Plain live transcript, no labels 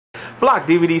Block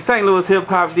DVD, St. Louis hip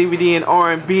hop DVD and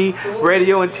R&B,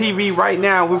 radio and TV. Right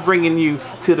now, we're bringing you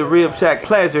to the Rib Shack.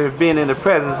 Pleasure of being in the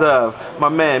presence of my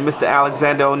man, Mr.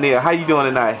 Alexander How you doing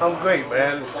tonight? I'm great,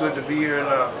 man. It's good to be here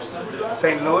in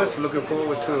St. Louis. Looking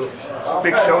forward to a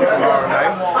big show tomorrow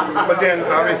night. But then,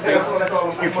 obviously,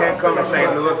 you can't come to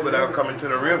St. Louis without coming to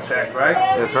the Rib Shack, right?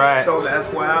 That's right. So that's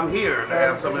why I'm here, to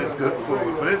have some of this good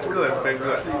food. But it's good. It's been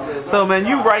good. So, man,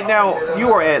 you right now,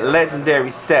 you are at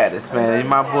legendary status, man. In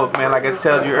my book, man, like I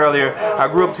told you earlier, I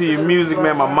grew up to your music,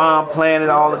 man. My mom playing it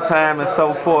all the time and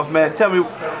so forth, man. Tell me,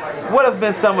 what have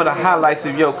been some of the highlights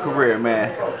of your career,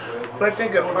 man? But I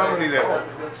think that probably the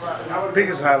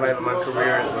biggest highlight of my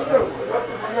career is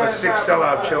a 6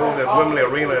 sellout shows at Wembley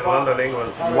Arena in London,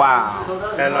 England.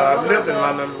 Wow. And I've lived in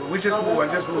London. I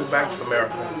just moved back to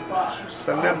America.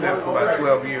 So I lived there for about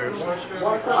 12 years.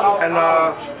 And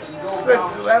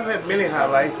I've had many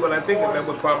highlights, but I think that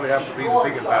would probably have to be the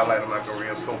biggest highlight of my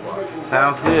career so far.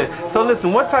 Sounds good. So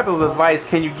listen, what type of advice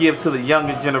can you give to the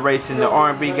younger generation, the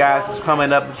R&B guys that's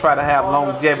coming up to try to have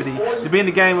longevity, to be in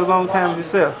the game a long time as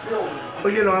yourself?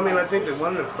 Well, you know, I mean, I think that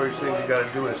one of the first things you got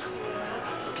to do is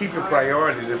keep your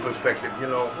priorities in perspective. You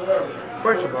know,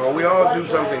 first of all, we all do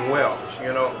something well.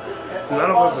 You know,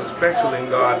 none of us are special in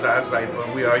God's eyesight,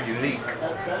 but we are unique.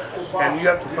 And you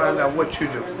have to find out what you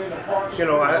do. You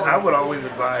know, I would always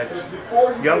advise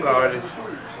younger artists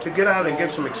to get out and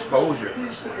get some exposure.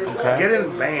 Okay. Get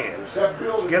in bands.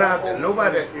 Get out there.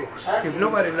 If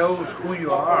nobody knows who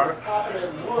you are,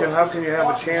 then how can you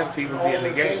have a chance to even be in the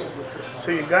game? So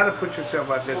you got to put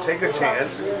yourself out there, take a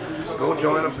chance, go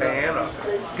join a band, or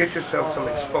get yourself some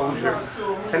exposure,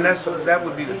 and that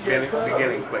would be the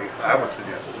beginning place, I would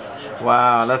suggest.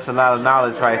 Wow, that's a lot of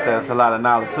knowledge right there. That's a lot of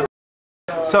knowledge.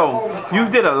 So you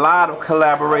did a lot of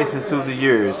collaborations through the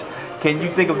years. Can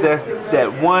you think of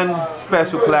that one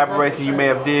special collaboration you may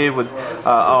have did with an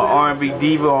R&B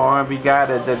diva or R&B guy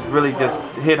that really just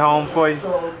hit home for you?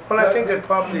 Well, I think that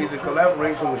probably the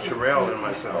collaboration with Sherelle and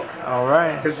myself. All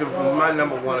right. It's my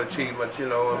 #1 achievement, you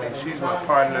know. I mean, she's my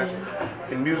partner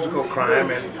in musical crime,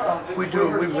 and we've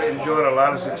enjoyed a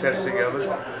lot of success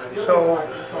together. So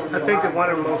I think that one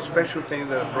of the most special things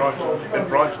that have been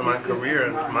brought to my career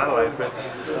and to my life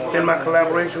is in my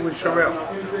collaboration with Sherelle.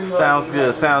 Sounds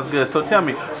good, sounds good. So tell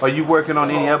me, are you working on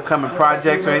any upcoming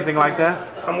projects or anything like that?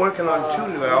 I'm working on 2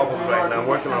 new albums right now. I'm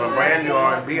working on a brand new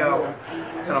R&B album,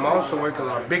 and I'm also working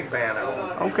on a big band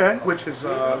album. Okay. Which is,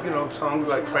 you know, songs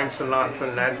like Frank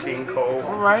Sinatra, Nat King Cole.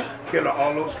 All right. You know,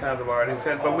 all those kinds of artists.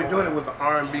 But we're doing it with the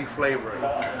R&B flavor.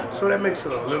 So that makes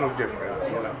it a little different,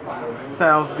 you know.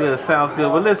 Sounds good, sounds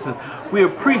good. Well, listen, we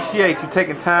appreciate you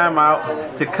taking time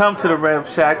out to come to the Rib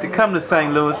Shack, to come to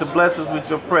St. Louis, to bless us with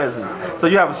your presence. So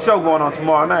you have a show going on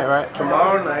tomorrow night, right?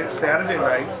 Tomorrow night, Saturday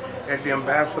night, at the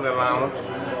Ambassador Lounge.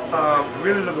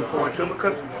 Really looking forward to it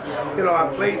because, you know, I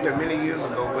played there many years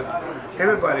ago, but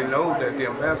everybody knows that the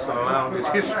Ambassador Lounge is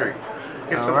history.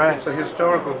 It's a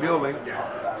historical building,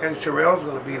 and Sherelle's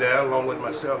going to be there along with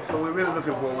myself. So we're really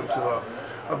looking forward to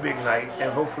a big night,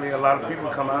 and hopefully a lot of people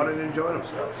come out and enjoy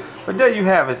themselves. But there you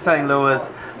have it, St. Louis,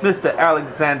 Mr.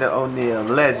 Alexander,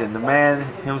 legend, the man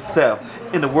himself,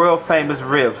 in the world-famous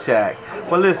Rib Shack.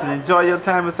 Well, listen, enjoy your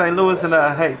time in St. Louis, and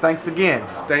hey, thanks again.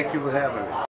 Thank you for having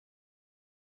me.